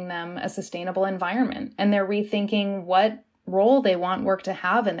providing them a sustainable environment, and they're rethinking what role they want work to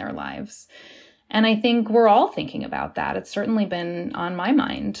have in their lives. And I think we're all thinking about that. It's certainly been on my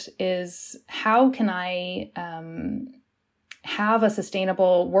mind, is how can I have a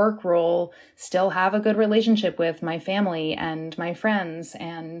sustainable work role, still have a good relationship with my family and my friends,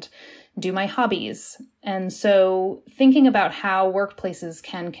 and do my hobbies. And so thinking about how workplaces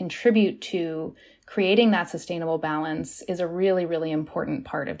can contribute to creating that sustainable balance is a really, really important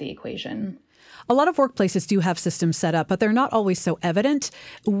part of the equation. A lot of workplaces do have systems set up, but they're not always so evident.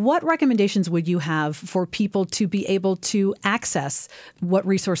 What recommendations would you have for people to be able to access what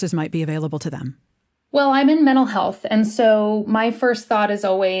resources might be available to them? Well, I'm in mental health, and so my first thought is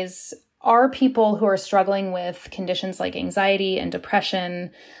always, are people who are struggling with conditions like anxiety and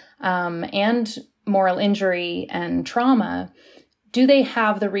depression and moral injury and trauma, do they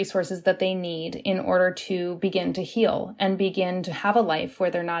have the resources that they need in order to begin to heal and begin to have a life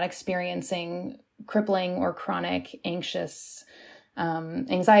where they're not experiencing crippling or chronic anxious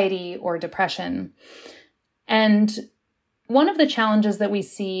anxiety or depression? And one of the challenges that we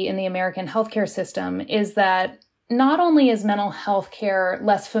see in the American healthcare system is that not only is mental health care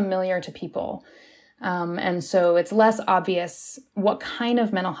less familiar to people, and so it's less obvious what kind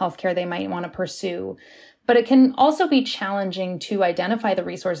of mental health care they might want to pursue, but it can also be challenging to identify the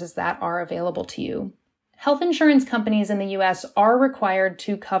resources that are available to you. Health insurance companies in the U.S. are required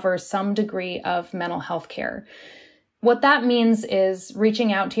to cover some degree of mental health care. What that means is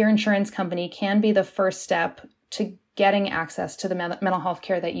reaching out to your insurance company can be the first step to getting access to the mental health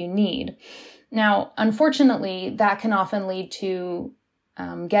care that you need. Now, unfortunately, that can often lead to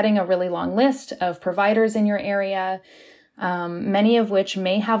getting a really long list of providers in your area, many of which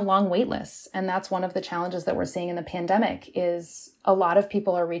may have long wait lists. And that's one of the challenges that we're seeing in the pandemic is a lot of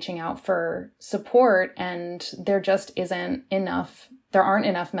people are reaching out for support, and there just isn't enough. There aren't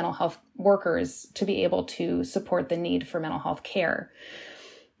enough mental health workers to be able to support the need for mental health care.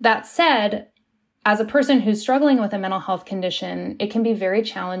 That said, as a person who's struggling with a mental health condition, it can be very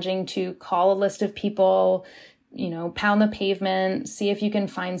challenging to call a list of people, pound the pavement, see if you can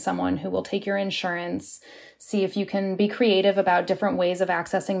find someone who will take your insurance, see if you can be creative about different ways of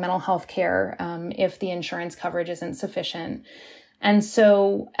accessing mental health care if the insurance coverage isn't sufficient. And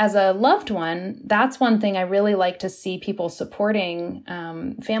so as a loved one, that's one thing I really like to see people supporting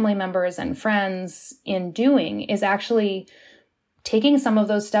family members and friends in doing is actually taking some of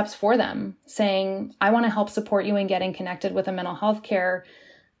those steps for them, saying, I want to help support you in getting connected with a mental health care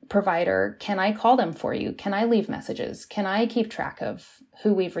provider. Can I call them for you? Can I leave messages? Can I keep track of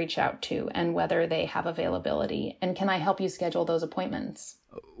who we've reached out to and whether they have availability? And can I help you schedule those appointments?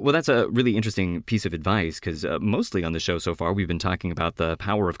 Well, that's a really interesting piece of advice because mostly on the show so far, we've been talking about the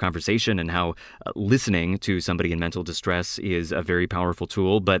power of conversation and how listening to somebody in mental distress is a very powerful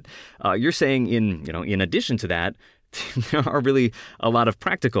tool. But you're saying in addition to that, there are really a lot of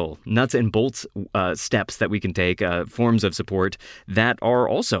practical nuts and bolts steps that we can take, forms of support that are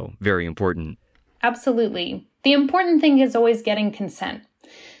also very important. Absolutely. The important thing is always getting consent.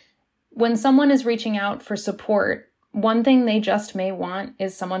 When someone is reaching out for support, one thing they just may want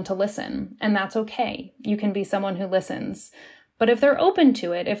is someone to listen, and that's okay. You can be someone who listens. But if they're open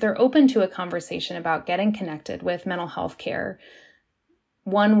to it, if they're open to a conversation about getting connected with mental health care,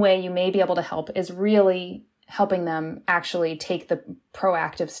 one way you may be able to help is really helping them actually take the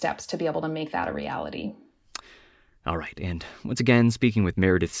proactive steps to be able to make that a reality. All right, and once again, speaking with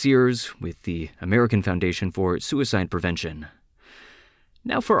Meredith Sears with the American Foundation for Suicide Prevention.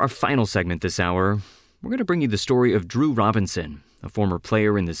 Now for our final segment this hour, we're going to bring you the story of Drew Robinson, a former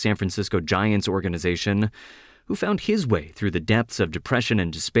player in the San Francisco Giants organization who found his way through the depths of depression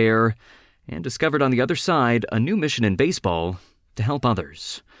and despair and discovered on the other side a new mission in baseball to help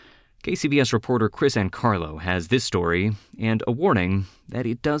others. KCBS reporter Chris Ancarlo has this story and a warning that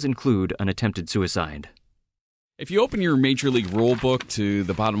it does include an attempted suicide. If you open your Major League Rule book to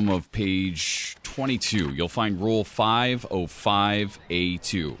the bottom of page 22, you'll find Rule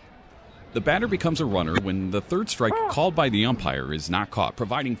 505A2. The batter becomes a runner when the third strike called by the umpire is not caught,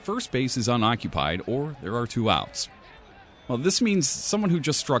 providing first base is unoccupied or there are two outs. Well, this means someone who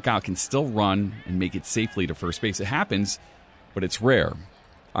just struck out can still run and make it safely to first base. It happens, but it's rare.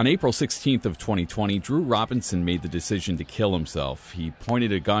 On April 16th of 2020, Drew Robinson made the decision to kill himself. He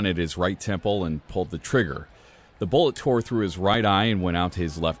pointed a gun at his right temple and pulled the trigger. The bullet tore through his right eye and went out to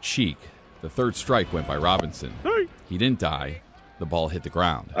his left cheek. The third strike went by Robinson. He didn't die. The ball hit the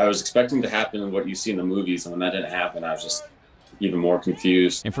ground. I was expecting to happen what you see in the movies, and when that didn't happen, I was just even more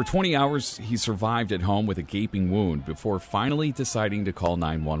confused. And for 20 hours, he survived at home with a gaping wound before finally deciding to call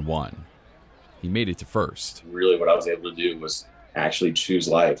 911. He made it to first. Really, what I was able to do was actually choose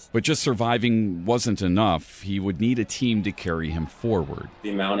life. But just surviving wasn't enough. He would need a team to carry him forward.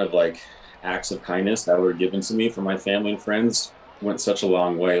 The amount of acts of kindness that were given to me from my family and friends went such a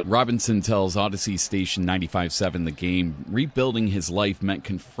long way. Robinson tells Odyssey Station 95.7 The Game rebuilding his life meant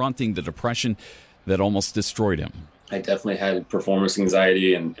confronting the depression that almost destroyed him. I definitely had performance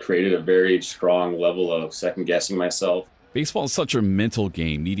anxiety and created a very strong level of second-guessing myself. Baseball is such a mental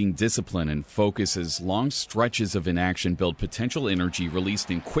game, needing discipline and focus as long stretches of inaction build potential energy released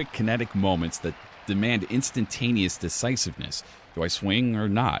in quick kinetic moments that demand instantaneous decisiveness. Do I swing or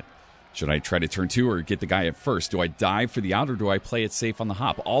not? Should I try to turn two or get the guy at first? Do I dive for the out or do I play it safe on the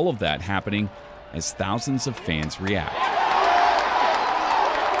hop? All of that happening as thousands of fans react.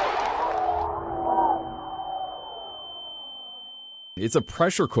 It's a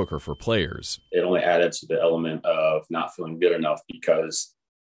pressure cooker for players. It only added to the element of not feeling good enough because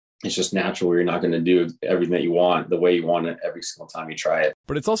it's just natural where you're not going to do everything that you want the way you want it every single time you try it.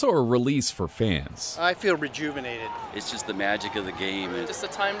 But it's also a release for fans. I feel rejuvenated. It's just the magic of the game. Just a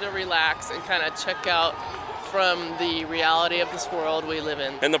time to relax and kind of check out from the reality of this world we live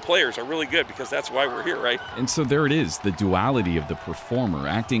in. And the players are really good because that's why we're here, right? And so there it is, the duality of the performer,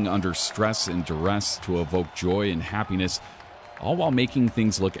 acting under stress and duress to evoke joy and happiness, all while making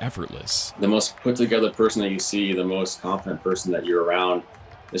things look effortless. The most put together person that you see, the most confident person that you're around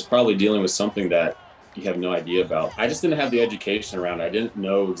is probably dealing with something that you have no idea about. I just didn't have the education around it. I didn't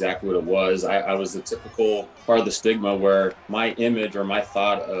know exactly what it was. I was the typical part of the stigma where my image or my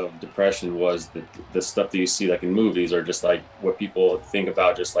thought of depression was the stuff that you see in movies or just what people think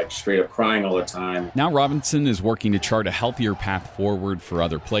about, just straight up crying all the time. Now Robinson is working to chart a healthier path forward for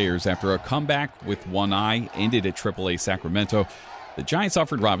other players. After a comeback with one eye ended at AAA Sacramento, the Giants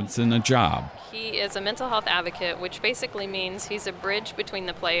offered Robinson a job. He is a mental health advocate, which basically means he's a bridge between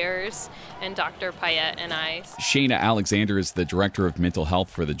the players and Dr. Payette and I. Shayna Alexander is the director of mental health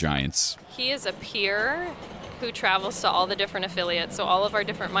for the Giants. He is a peer who travels to all the different affiliates, so all of our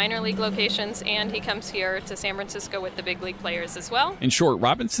different minor league locations, and he comes here to San Francisco with the big league players as well. In short,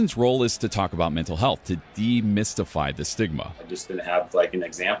 Robinson's role is to talk about mental health, to demystify the stigma. I just didn't have an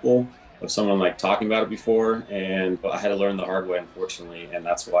example of someone talking about it before, and I had to learn the hard way, unfortunately, and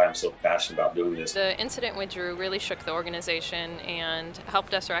that's why I'm so passionate about doing this. The incident with Drew really shook the organization and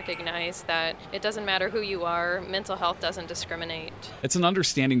helped us recognize that it doesn't matter who you are, mental health doesn't discriminate. It's an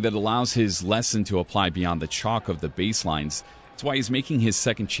understanding that allows his lesson to apply beyond the chalk of the baselines. That's why he's making his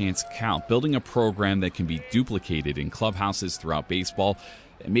second chance count, building a program that can be duplicated in clubhouses throughout baseball,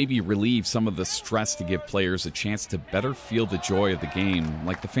 and maybe relieve some of the stress to give players a chance to better feel the joy of the game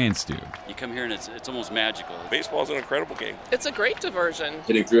like the fans do. You come here and it's almost magical. Baseball is an incredible game. It's a great diversion.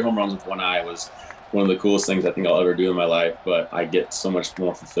 Hitting 3 home runs with one eye was one of the coolest things I think I'll ever do in my life, but I get so much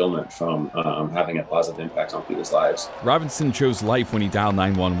more fulfillment from having a positive impact on people's lives. Robinson chose life when he dialed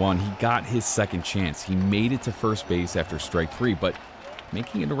 911. He got his second chance. He made it to first base after strike 3, but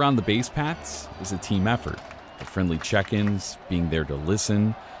making it around the base paths is a team effort. The friendly check-ins, being there to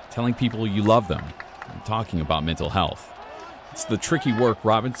listen, telling people you love them, and talking about mental health. It's the tricky work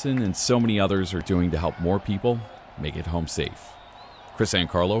Robinson and so many others are doing to help more people make it home safe. Chris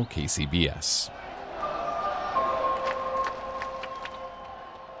Ancarlo, KCBS.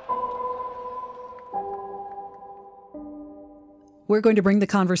 We're going to bring the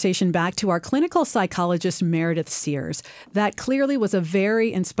conversation back to our clinical psychologist, Meredith Sears. That clearly was a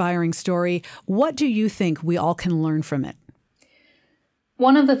very inspiring story. What do you think we all can learn from it?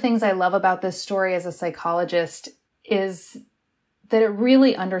 One of the things I love about this story as a psychologist is that it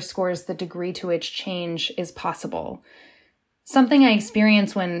really underscores the degree to which change is possible. Something I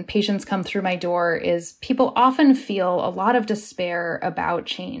experience when patients come through my door is people often feel a lot of despair about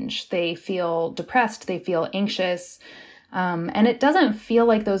change. They feel depressed, they feel anxious, and it doesn't feel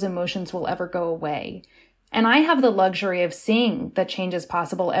like those emotions will ever go away. And I have the luxury of seeing that change is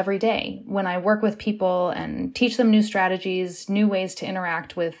possible every day when I work with people and teach them new strategies, new ways to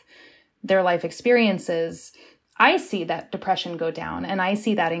interact with their life experiences. I see that depression go down and I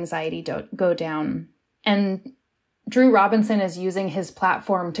see that anxiety go down. And Drew Robinson is using his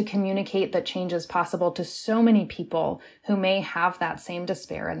platform to communicate that change is possible to so many people who may have that same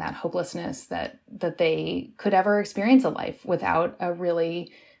despair and that hopelessness that they could ever experience a life without a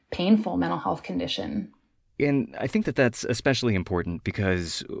really painful mental health condition. And I think that that's especially important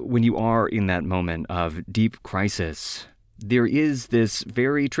because when you are in that moment of deep crisis, there is this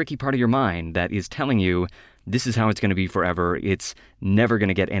very tricky part of your mind that is telling you this is how it's going to be forever. It's never going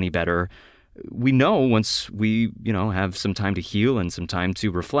to get any better. We know once we, have some time to heal and some time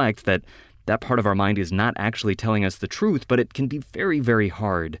to reflect that part of our mind is not actually telling us the truth, but it can be very, very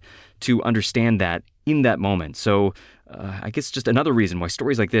hard to understand that in that moment. So I guess just another reason why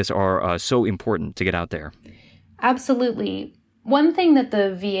stories like this are so important to get out there. Absolutely. One thing that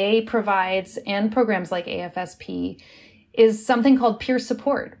the VA provides and programs like AFSP is something called peer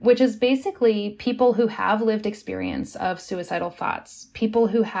support, which is basically people who have lived experience of suicidal thoughts, people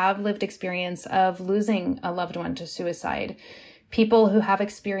who have lived experience of losing a loved one to suicide, people who have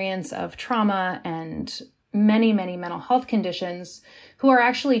experience of trauma and many, many mental health conditions who are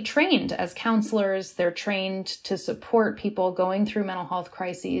actually trained as counselors. They're trained to support people going through mental health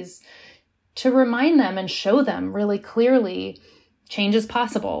crises, to remind them and show them really clearly change is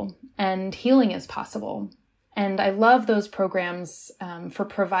possible and healing is possible. And I love those programs for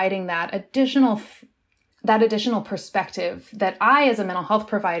providing that additional perspective that I, as a mental health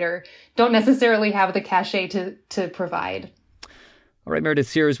provider, don't necessarily have the cachet to provide. All right, Meredith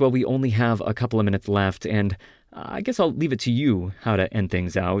Sears, well, we only have a couple of minutes left, and I guess I'll leave it to you how to end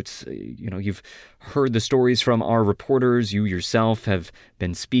things out. You've heard the stories from our reporters. You yourself have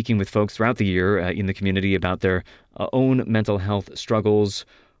been speaking with folks throughout the year in the community about their own mental health struggles.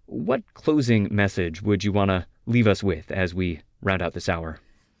 What closing message would you want to leave us with as we round out this hour?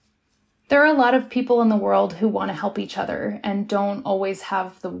 There are a lot of people in the world who want to help each other and don't always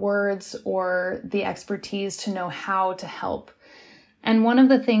have the words or the expertise to know how to help. And one of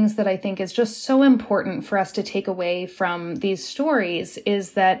the things that I think is just so important for us to take away from these stories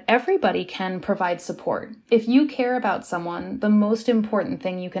is that everybody can provide support. If you care about someone, the most important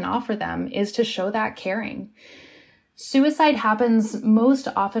thing you can offer them is to show that caring. Suicide happens most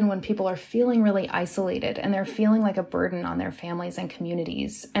often when people are feeling really isolated and they're feeling like a burden on their families and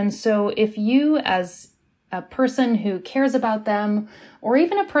communities. And so if you, as a person who cares about them, or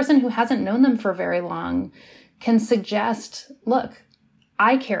even a person who hasn't known them for very long, can suggest, look,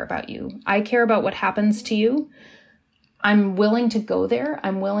 I care about you. I care about what happens to you. I'm willing to go there.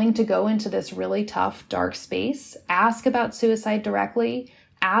 I'm willing to go into this really tough, dark space, ask about suicide directly,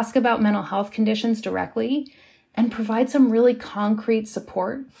 ask about mental health conditions directly, and provide some really concrete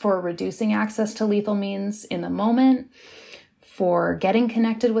support for reducing access to lethal means in the moment, for getting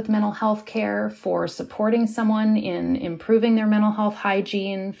connected with mental health care, for supporting someone in improving their mental health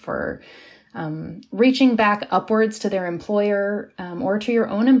hygiene, for reaching back upwards to their employer or to your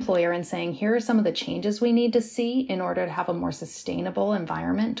own employer and saying, here are some of the changes we need to see in order to have a more sustainable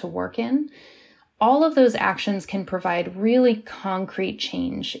environment to work in. All of those actions can provide really concrete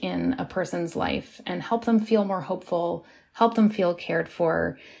change in a person's life and help them feel more hopeful, help them feel cared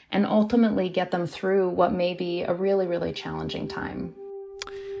for, and ultimately get them through what may be a really, really challenging time.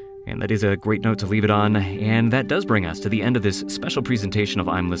 And that is a great note to leave it on. And that does bring us to the end of this special presentation of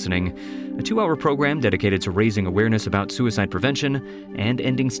I'm Listening, a 2-hour program dedicated to raising awareness about suicide prevention and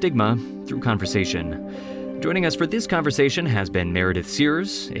ending stigma through conversation. Joining us for this conversation has been Meredith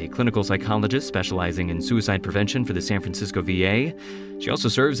Sears, a clinical psychologist specializing in suicide prevention for the San Francisco VA. She also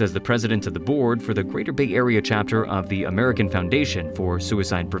serves as the president of the board for the Greater Bay Area chapter of the American Foundation for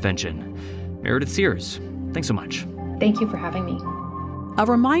Suicide Prevention. Meredith Sears, thanks so much. Thank you for having me. A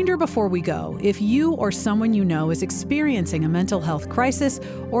reminder before we go, if you or someone you know is experiencing a mental health crisis,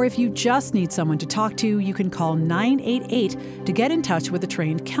 or if you just need someone to talk to, you can call 988 to get in touch with a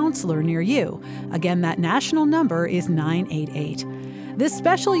trained counselor near you. Again, that national number is 988. This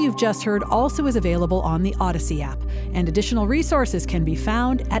special you've just heard also is available on the Odyssey app, and additional resources can be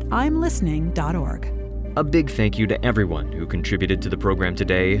found at imlistening.org. A big thank you to everyone who contributed to the program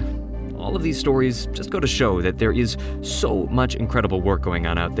today. All of these stories just go to show that there is so much incredible work going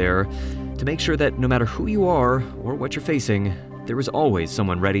on out there to make sure that no matter who you are or what you're facing, there is always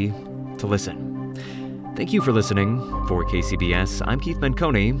someone ready to listen. Thank you for listening. For KCBS, I'm Keith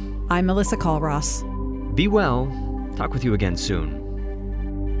Menconi. I'm Melissa Colross. Be well. Talk with you again soon.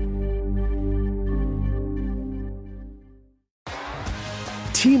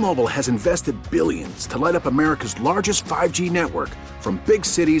 T-Mobile has invested billions to light up America's largest 5G network, from big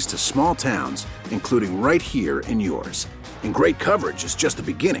cities to small towns, including right here in yours. And great coverage is just the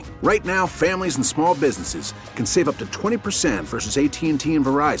beginning. Right now, families and small businesses can save up to 20% versus AT&T and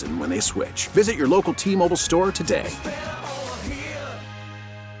Verizon when they switch. Visit your local T-Mobile store today.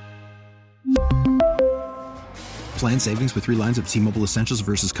 Plan savings with 3 lines of T-Mobile Essentials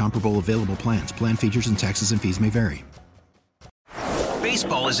versus comparable available plans. Plan features and taxes and fees may vary.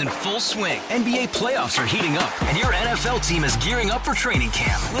 Baseball is in full swing. NBA playoffs are heating up, and your NFL team is gearing up for training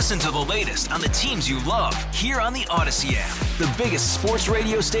camp. Listen to the latest on the teams you love here on the Odyssey app. The biggest sports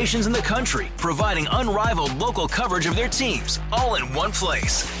radio stations in the country, providing unrivaled local coverage of their teams, all in one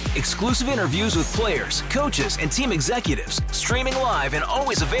place. Exclusive interviews with players, coaches, and team executives, streaming live and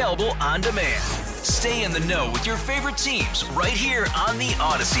always available on demand. Stay in the know with your favorite teams right here on the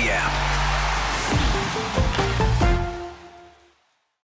Odyssey app.